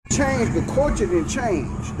changed. The culture didn't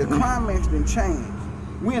change. The climax didn't change.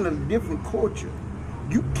 We're in a different culture.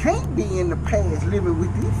 You can't be in the past living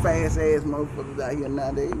with these fast-ass motherfuckers out here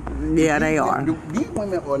nowadays. Yeah, they are. These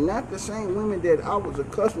women are not the same women that I was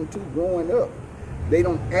accustomed to growing up. They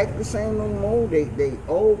don't act the same no more. They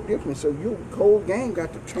all different. So your whole game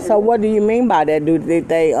got to turn. So what do you mean by that? Do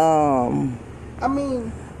they I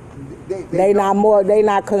mean, they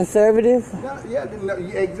not conservative? Yeah,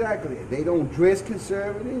 exactly. They don't dress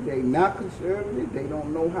conservative. They not conservative. They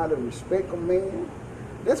don't know how to respect a man.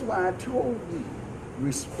 That's why I told you,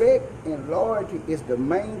 respect and loyalty is the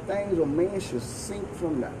main things a man should seek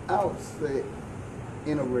from the outset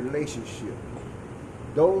in a relationship.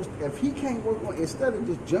 Those, if he can't work on, instead of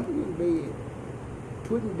just jumping in bed,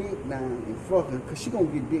 putting dick down and fucking, because she gonna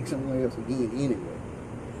get dick somewhere else again anyway.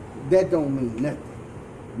 That don't mean nothing.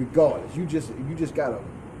 Regardless, you just got a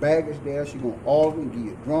baggage there. She gonna argue and give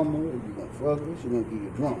you a drummer. If you gonna fuck her, she gonna give you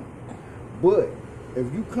a drummer. But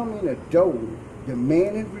if you come in a door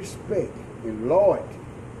demanding respect and loyalty,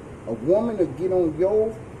 a woman to get on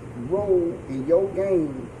your role in your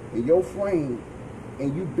game in your frame,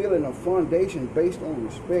 and you building a foundation based on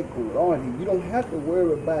respect and loyalty, you don't have to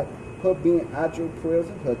worry about her being out your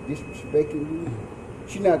presence, her disrespecting you.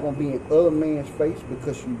 She's not gonna be in other man's face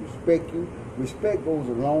because she respect you. Respect goes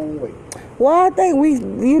a long way. Well, I think we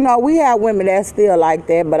have women that's still like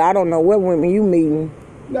that, but I don't know what women you meeting.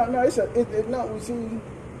 No, we see,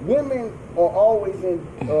 women are always in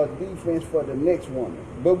defense for the next woman,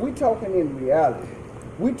 but we talking in reality.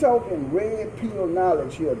 We talking red pill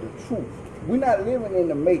knowledge here, the truth. We're not living in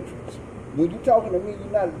the matrix. When you talking to me, you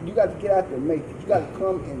got to get out the matrix. You got to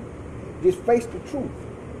come and just face the truth.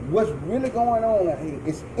 What's really going on out here?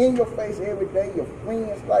 It's in your face every day. Your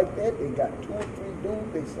friends like that, they got 2 or 3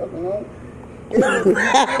 dudes they sucking on. Let's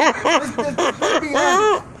be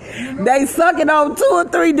honest. You know? They sucking on 2 or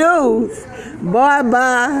 3 dudes.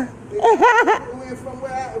 Bye.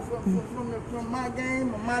 From my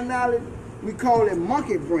game, my knowledge, we call it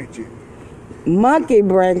monkey branching. Monkey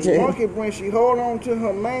branching. Monkey branch. She hold on to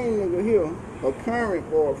her main nigga here, her current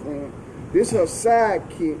boyfriend. This her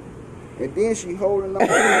sidekick. And then she holding on to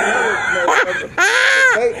the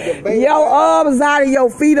baby. Your arms out and your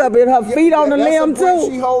feet up and her feet on the limb too.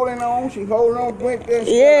 She holding on, Brent there.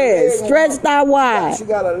 Yeah, stretched out wide. She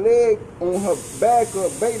got a leg on her back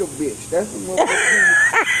of beta bitch. That's the one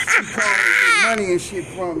she calling money and shit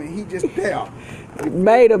from, and he just there.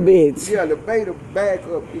 Beta bitch. Yeah, the beta back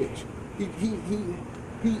up bitch. He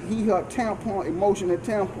her tampon, emotional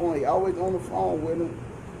tampon. He always on the phone with him.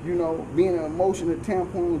 You know, being an emotional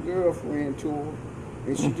tampon girlfriend to her,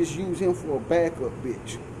 and she just used him for a backup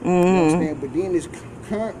bitch. You understand? But then this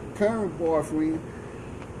current boyfriend,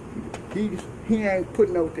 he ain't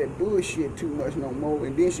putting out that bullshit too much no more.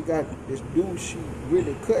 And then she got this dude she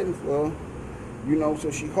really cutting for her, you know, so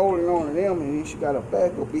she holding on to them, and then she got a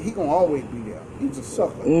backup. But he gonna always be there. He's a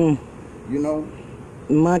sucker, you know.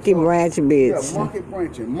 Monkey branch bitch. Yeah, monkey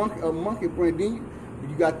branching. Monkey branch. Then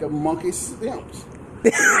you got the monkey simps.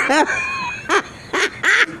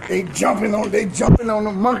 They jumping on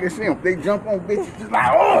the monkey simp. They jump on bitches just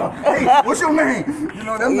like, oh, hey, what's your name? You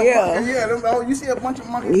know, them you see a bunch of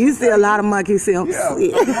monkeys. You see a lot of monkey simps. Yeah, monkey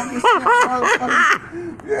simp,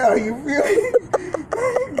 yeah, you feel me?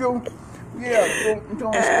 So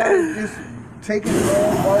instead of just taking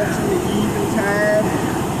long walks in the evening time,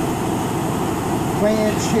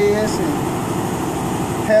 playing chess and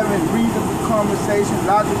having reasonable conversations,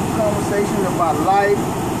 logical conversations about life,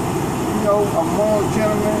 you know, among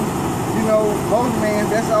gentlemen. You know, most men,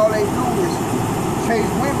 that's all they do is chase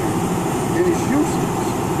women, and it's useless.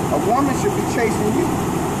 A woman should be chasing you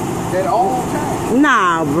at all times.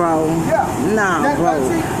 Nah, bro. Yeah. Nah, bro.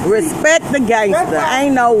 Respect the gangster.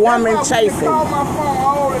 Ain't no woman chasing. They call my phone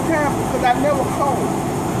all the time because I never call.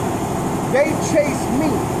 They chase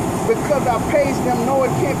me because I pays them no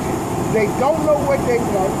attention. They don't know what they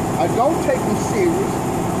want. I don't take them serious.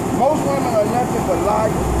 Most women are nothing but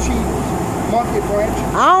liars, cheaters, monkey branches.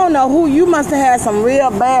 I don't know who. You must have had some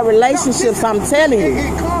real bad relationships, I'm telling you.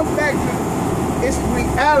 It comes back to, it's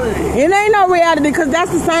reality. It ain't no reality because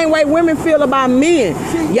that's the same way women feel about men.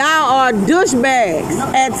 Y'all are douchebags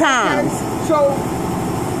at times.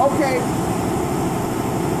 Okay,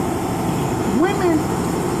 so, women,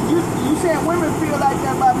 you said women feel like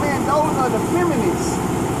that about men. Those are the feminists.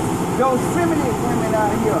 Those feminine women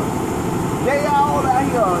out here, they all out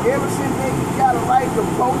here, ever since they got a right to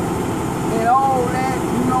vote and all that,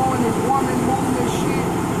 you know, and this woman movement shit,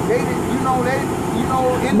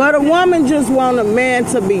 But a woman just want a man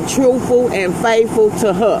to be truthful and faithful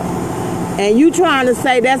to her. And you trying to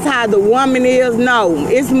say that's how the woman is? No,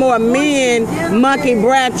 it's more men monkey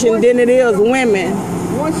branching than it is women.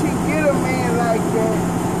 Once you get a man like that,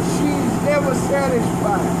 she's never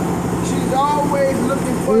satisfied. She's always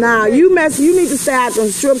looking for. Nah, you need to stay out them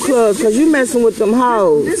strip clubs because you messing with them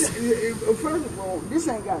hoes. First of all, this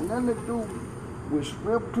ain't got nothing to do with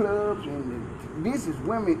strip clubs, and this is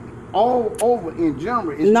women all over in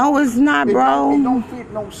general. No, it's not, bro. It don't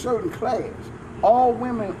fit no certain class. All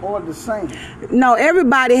women are the same. No,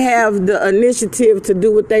 everybody have the initiative to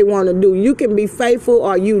do what they want to do. You can be faithful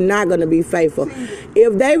or you not going to be faithful.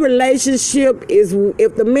 If their relationship is,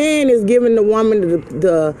 if the man is giving the woman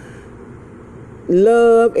the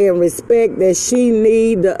love and respect that she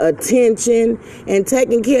need, the attention and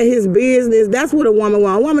taking care of his business, that's what a woman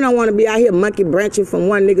wants. A woman don't want to be out here monkey branching from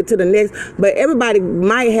one nigga to the next, but everybody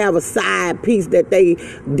might have a side piece that they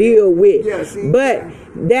deal with. Yeah, see, but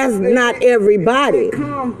that's not everybody. It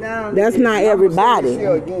comes down. That's not everybody.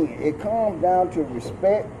 It comes down to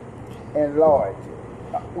respect and loyalty.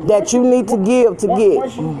 That you need to give to get.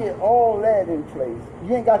 Once you get all that in place,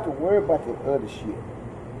 you ain't got to worry about the other shit.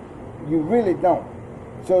 You really don't.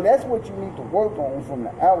 So that's what you need to work on from the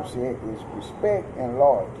outset is respect and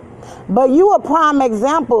loyalty. But you a prime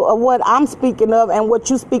example of what I'm speaking of and what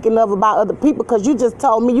you speaking of about other people, because you just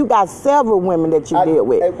told me you got several women that you deal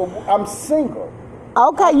with. I'm single.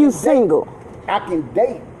 Okay, you single. I can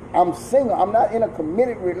date. I'm single. I'm not in a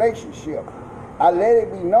committed relationship. I let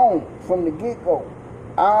it be known from the get-go.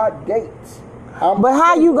 Our dates. But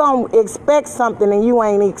how you gonna expect something and you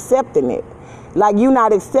ain't accepting it? Like you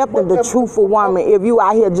not accepting the truthful woman if you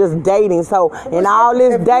out here just dating. So in all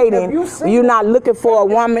this dating, you're not looking for a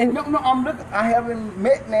woman. No, I'm looking. I haven't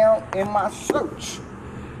met now in my search.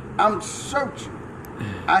 I'm searching.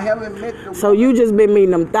 I haven't met the. So you just been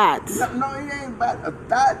meeting them thoughts. No, it ain't about a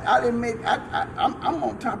thought. I didn't make. I'm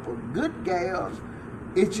on top of good gals.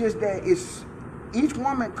 It's just that each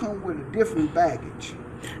woman comes with a different baggage.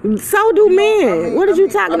 So do men. What are you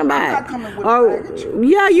talking about? I'm not coming with baggage.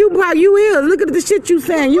 Yeah, you is. Look at the shit you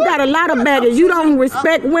saying. You got a lot of baggage. You don't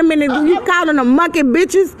respect women, and you calling them monkey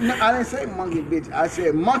bitches. No, I didn't say monkey bitch. I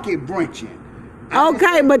said monkey branching.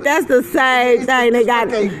 Okay, but that's the same thing. They got.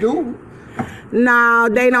 What they do. No,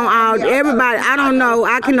 they don't all. Everybody, I don't know.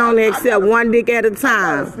 I can only accept one dick at a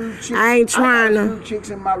time. I ain't trying to. I got a few chicks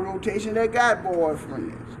in my rotation that got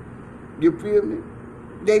boyfriends. You feel me?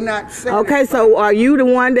 They not satisfied. Okay, so are you the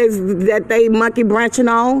one that they monkey branching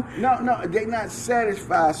on? No, they not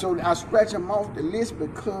satisfied. So I scratch them off the list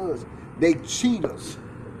because they cheaters.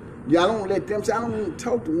 Y'all don't let them. I don't even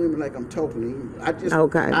talk to women like I'm talking to you. I just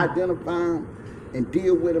identify them and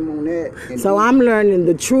deal with them on that. So I'm learning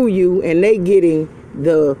the true you, and they getting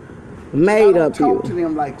the made up you. I don't talk to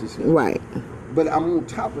them like this. Right. But I'm on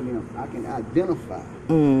top of them. I can identify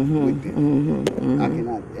with them. I can,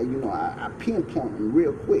 I pinpoint them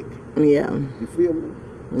real quick. Yeah. You feel me?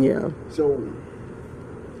 Yeah. So,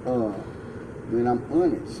 when I'm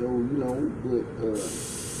on it, so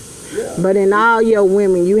yeah. But in all your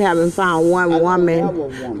women, you haven't found one woman. I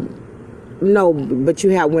don't have a woman. No, but you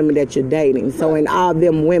have women that you're dating. So in all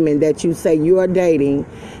them women that you say you are dating,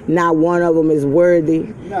 not one of them is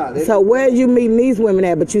worthy. No, so where's you meeting these women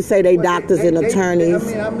at? But you say they doctors and attorneys. I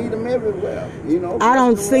mean, I meet them everywhere. I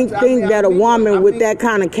don't think that a woman with that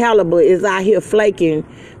kind of caliber is out here flaking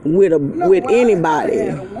with anybody. I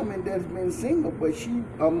had a woman that's been single, but she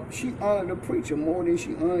honored the preacher more than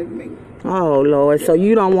she honored me. Oh Lord! So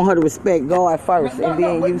you don't want her to respect God first, and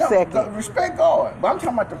then you second. Respect God, but I'm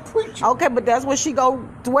talking about the preacher. Okay, but that's where she go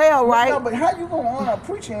dwell, right? No, but how you gonna honor a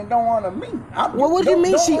preacher and don't honor me? What do you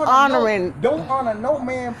mean she honoring? Don't honor no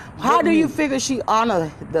man. How do you figure she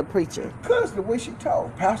honor the preacher? Cause the way she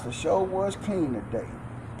talk, Pastor show was clean today.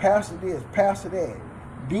 Pastor this, Pastor that.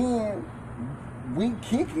 Then we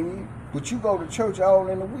kicking it, but you go to church all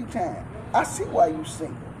in the weekend. I see why you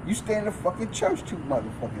single. You stay in the fucking church too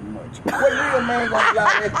motherfucking much. What real man gonna allow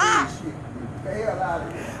that shit? The hell out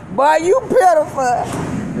of here. Boy, you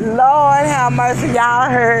pitiful. Lord have mercy. Y'all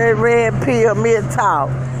heard Red Pill Mid Talk.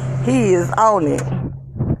 He is on it.